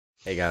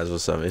Hey guys,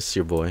 what's up? It's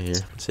your boy here.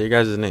 Say your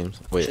guys' names.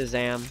 Wait.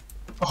 Shazam.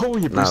 Oh,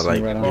 you're Not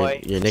like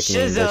right your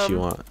nickname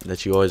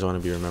that you always want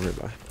to be remembered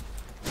by.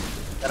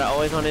 That I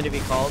always wanted to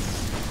be called.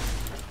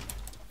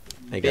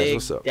 Hey guys, Big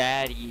what's up?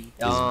 Daddy.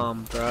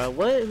 Bro.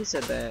 What? Who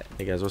said that?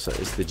 Hey guys, what's up?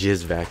 It's the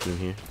Jizz vacuum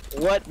here.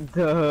 What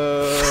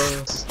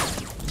the?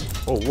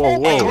 Oh, whoa,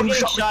 whoa. Hey, we're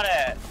getting shot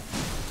at.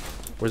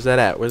 Where's that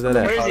at? Where's that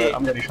Where at? is he?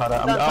 I'm getting shot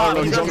at.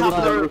 He's on top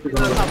of the roof. He's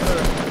on top of the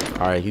roof.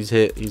 Alright, he's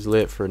hit. He's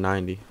lit for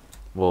 90.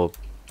 Well,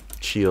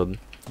 shield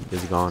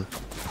is gone.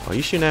 Oh,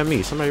 you shooting at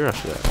me. Somebody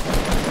rush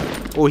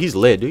that. Oh, he's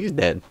lit, dude. He's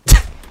dead.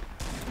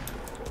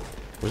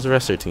 Where's the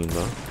rest of their team,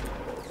 bro?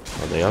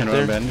 Are they up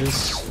there?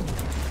 Sit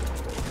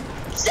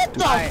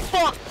the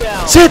fuck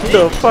down. Sit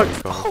the fuck.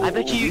 I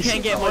bet you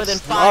can't get more than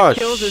 5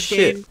 kills this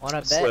game. Wanna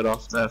bet? Slid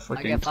off that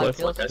fucking cliff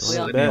like I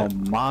slid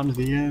on mom's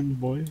DMs,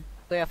 boy.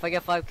 So yeah, if I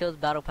get 5 kills,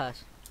 battle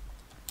pass.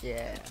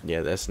 Yeah.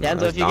 Yeah, that's not.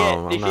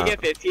 Danzo, if you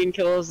get 15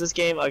 kills this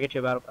game, I'll get you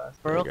a battle pass.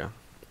 For real?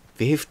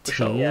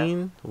 15?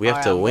 Yeah. We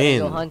have to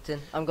win.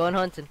 I'm going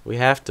hunting. We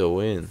have to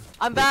win.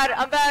 I'm bad.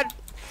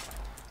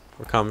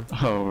 We're coming.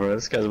 Oh, bro,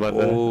 this guy's about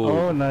to. Oh.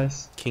 Oh,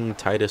 nice. King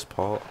Titus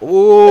Paul.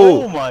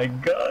 Oh! Oh my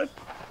god.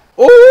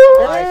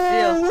 Oh! I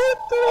see him.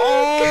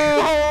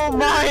 Oh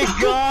my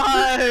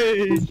god!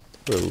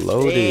 We're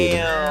loaded.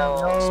 Damn.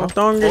 Stop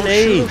throwing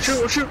grenades.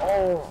 Shoot.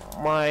 Oh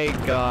my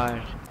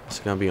god. It's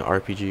gonna be an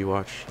RPG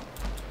watch.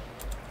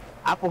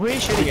 Apple, who are you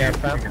shooting at,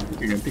 fam?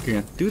 Peek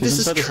again. Dude, this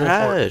is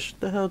trash.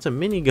 The hell, it's a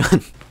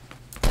minigun.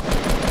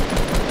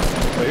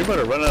 Oh, you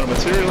better run out of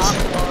materials.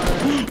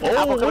 Oh,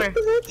 Apple, come what here.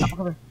 the heck? Apple,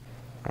 come here.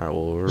 Alright,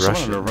 well, we're There's someone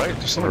rushing. on the right.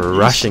 There's someone We're east.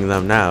 rushing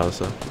them now,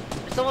 so.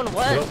 Someone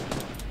what?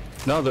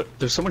 No,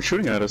 there's someone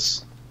shooting at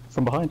us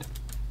from behind.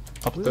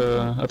 Up at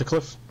the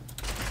cliff.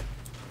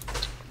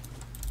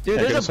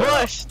 Dude, Yeah, there's a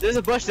bush. There's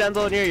a bush down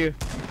below near you.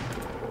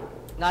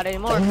 Not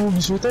anymore. Oh,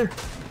 he's right there.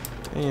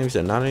 Damn, he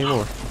said not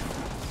anymore. Help me.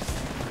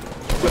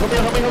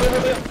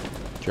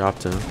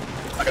 Dropped him.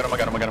 I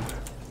got him.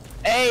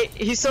 Hey,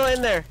 he's still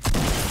in there.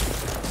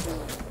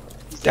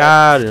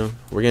 Got him.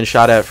 We're getting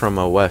shot at from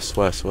west.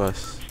 Out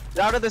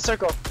of the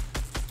circle.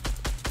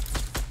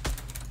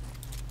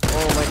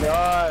 Oh my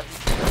god.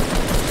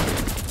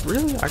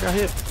 Really? I got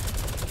hit.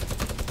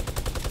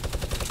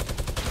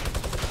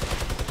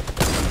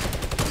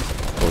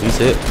 Oh, he's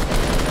hit.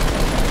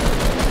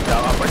 No,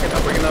 I'm breaking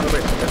down the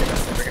base.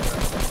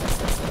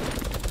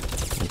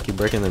 I keep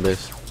breaking the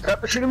base. Crap,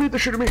 they're shooting me.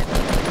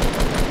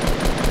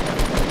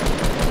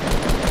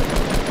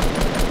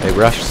 Hey,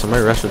 rush.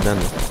 Somebody rush with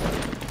Denver.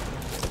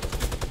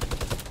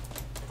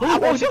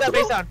 Apple, shoot that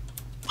base down.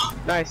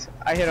 Nice.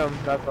 I hit him.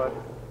 That's fun.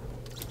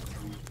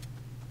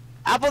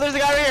 Apple, there's a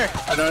guy right here.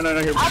 No,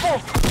 here. Apple!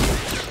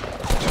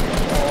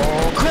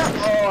 Oh, crap.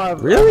 Oh, I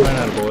Really? ran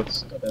out of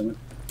bullets. God damn it.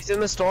 He's in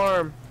the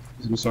storm.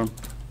 He's in the storm.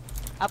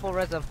 Apple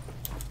res him.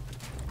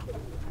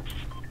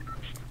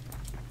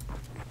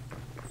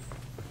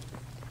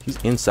 He's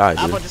inside,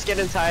 Apple, dude. just get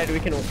inside. We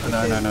can. No.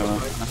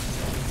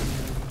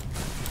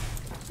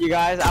 You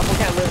guys, Apple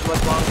can't live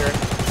much longer.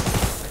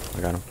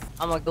 I got him.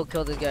 I'm gonna go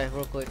kill this guy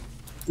real quick.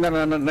 No,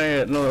 let me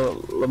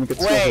get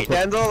this. Wait,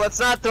 Denzel, let's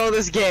not throw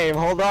this game.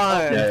 Hold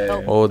on.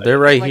 Yeah. Oh, they're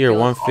right my here, kills.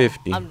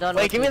 150. I'm done.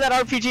 Wait, give me that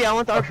RPG. I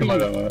want the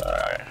RPG.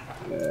 Alright.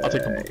 I'll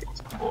take them.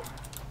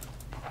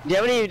 Do you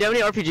have any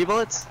RPG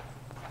bullets?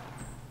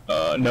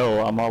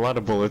 No, I'm all out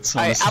of bullets.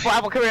 Alright,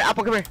 Apple, come here.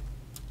 Apple, come here.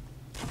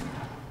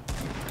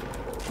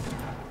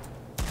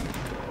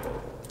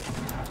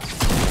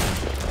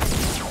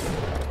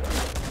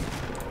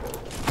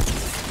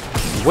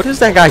 What is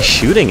that guy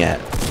shooting at?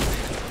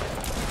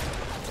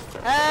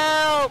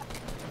 Help!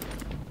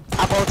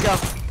 Apple, let's go.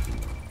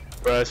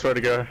 Bro, I swear to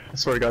God,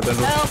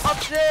 Denzel. Help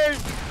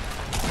upstairs!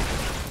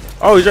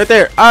 Oh, he's right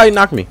there. Ah, he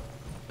knocked me.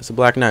 It's a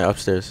Black Knight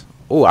upstairs.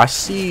 Oh, I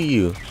see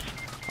you.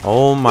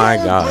 Oh my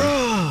god.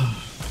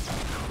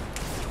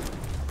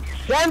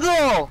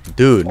 Denzel!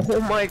 Dude. Oh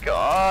my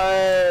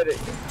god.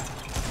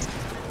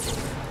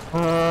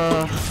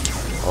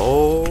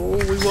 Oh,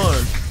 we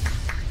won.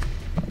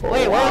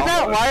 Wait, what was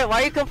that?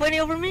 Why are you complaining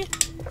over me?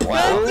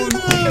 Wow.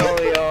 Kill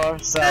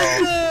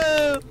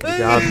yourself. Good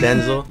job,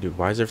 Denzel. Dude,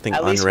 why is everything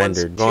At least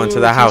unrendered? once, Go into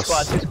two the house.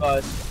 squads, two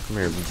squads. Come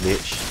here,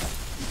 bitch.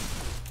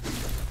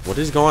 What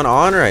is going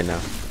on right now?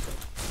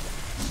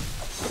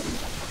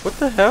 What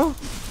the hell?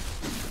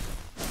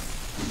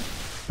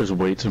 There's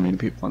way too many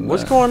people on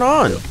What's going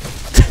on?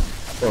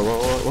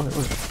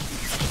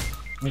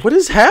 What? What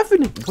is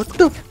happening? What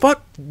the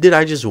fuck did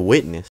I just witness?